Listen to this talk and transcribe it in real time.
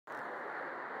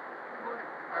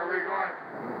Where are you going?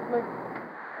 Like,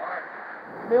 Why?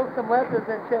 mail some letters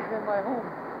and check in my home.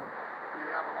 Do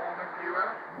you have a home in the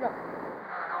U.S.? Yeah. What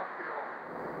kind of house do you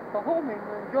own? A home in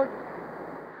Georgia Street.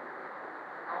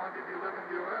 How long did you live in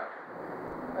the U.S.?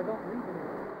 I don't live in the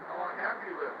U.S. How long have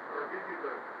you lived, or did you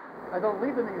live? I don't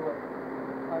live in the U.S.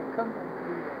 I come to the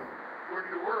U.S. Where do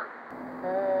you work?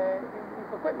 In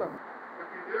Coquitlam. What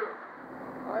do you do?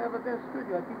 I have a dance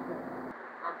studio. I teach there.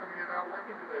 How come you're not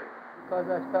working today? Because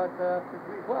I start after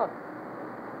 3 o'clock.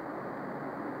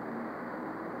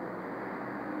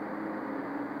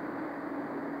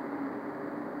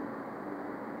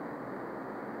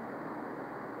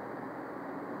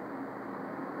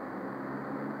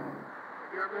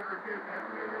 Have you ever been refused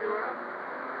entry in the U.S.?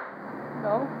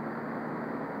 No?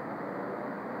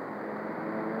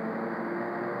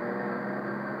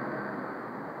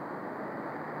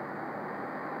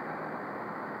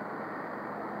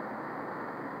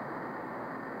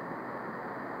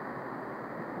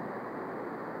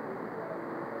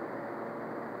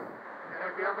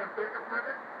 Have you ever been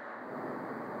fingerprinted?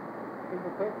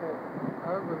 Fingerprinted. I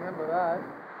don't remember that.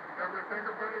 Ever been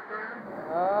fingerprinted, Fran?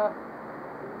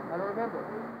 I don't remember.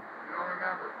 You don't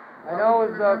remember? I know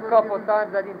it was a couple of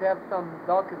times I didn't have some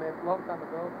documents a long time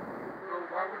ago. So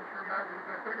why wouldn't you remember you've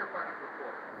been fingerprinted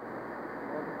before?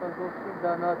 Well, because those things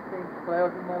are not things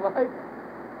players in my life.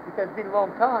 It has been a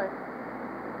long time.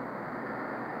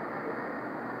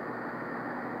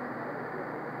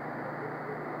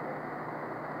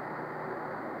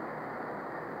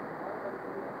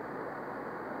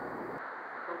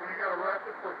 So when you got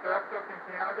arrested for theft up in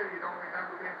Canada, you don't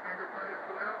remember being fingerprinted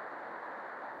for that?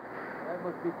 That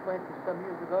must be 20-some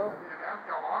years ago. You didn't ask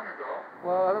how long ago.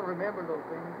 Well, I don't remember those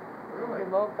things. It was a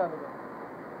long time ago.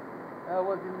 I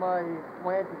was in my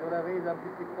 20s, whatever age. I'm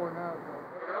 54 now. So.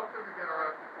 What else have you been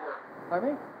arrested for? Pardon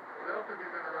me? What else have you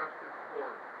been arrested for?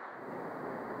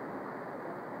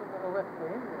 I'm not arrested for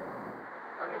anything.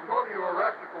 I just told you were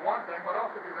arrested for one thing. What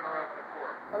else have you been arrested for?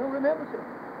 I don't remember, sir.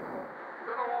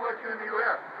 Then I won't let you in the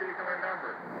U.S. until you can remember.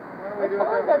 That's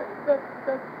fine.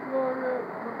 That's your...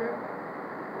 okay.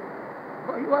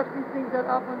 Well, you ask me things that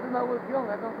happened when I was young.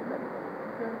 I don't remember.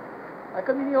 Okay. I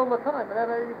come in here all the time. I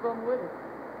never had any problem with it.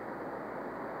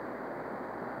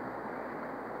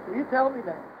 So you tell me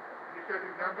that. You said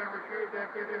you've never been refused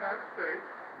entry to the United States.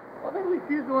 Well, they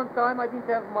refused one time. I didn't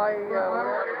have my... I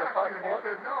already asked you and you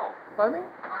said no. Pardon me?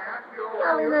 I asked you Yeah,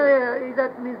 I already. mean,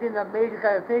 that means in a major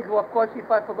kind of thing. Well, of course, if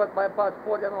I forgot my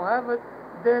passport, I don't have it,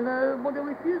 then well, they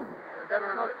refuse me. This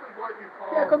is what you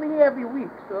call... Yeah, I come in here every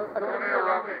week, so... I Don't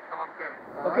interrupt me. Come on,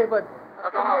 finish. Okay, but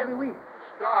I come Stop. here every week.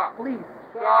 Stop. Please.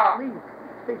 Stop. Please.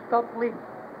 Say stop, please.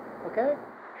 Okay?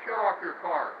 Shut off your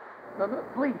car. No, no,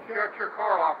 please. Shut your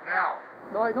car off now.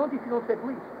 No, I don't if you don't say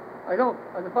please. I don't.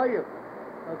 I'll fire you.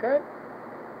 Okay?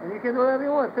 And you can do whatever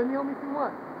you want. Send me home if you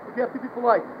want. If you have to be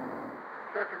polite.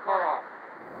 Shut your car off.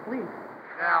 Please.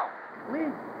 Now.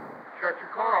 Please. Shut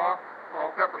your car off or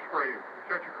I'll pepper spray you.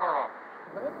 Shut your car off.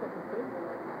 That's okay.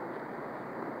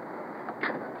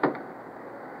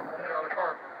 Get out of the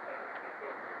car.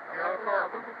 Get out of the car.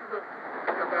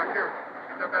 Step back here.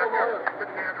 Step back here. Put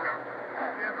your hand around. Put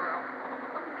your hand around.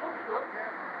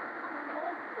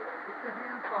 Put your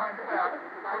hands behind your back.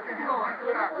 Put your hands behind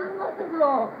your back. There's nothing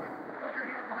wrong. Put your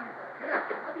hands behind your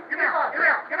back. Get out. Get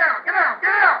out. Get out. Get out.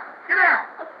 Get out. Get out.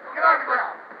 Get on the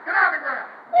ground. Get on the ground.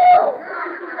 Oh! Get on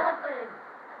the ground.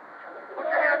 Put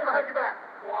your hands behind your back.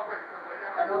 Cooperate. Lay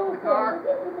down. I do, The car.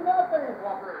 sir. I do nothing.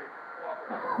 Cooperate.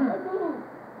 I do.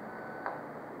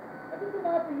 I do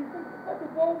nothing. You think that's a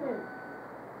moment.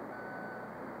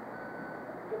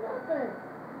 I do nothing.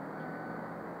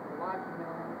 Watching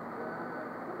now.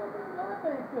 I do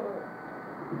nothing to her.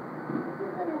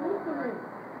 She's very rude to me.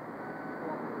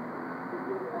 She's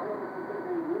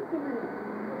very rude to me.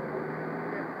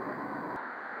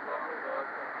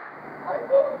 I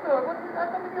do, sir. What is that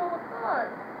coming here all the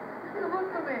time? She's rude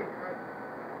to me.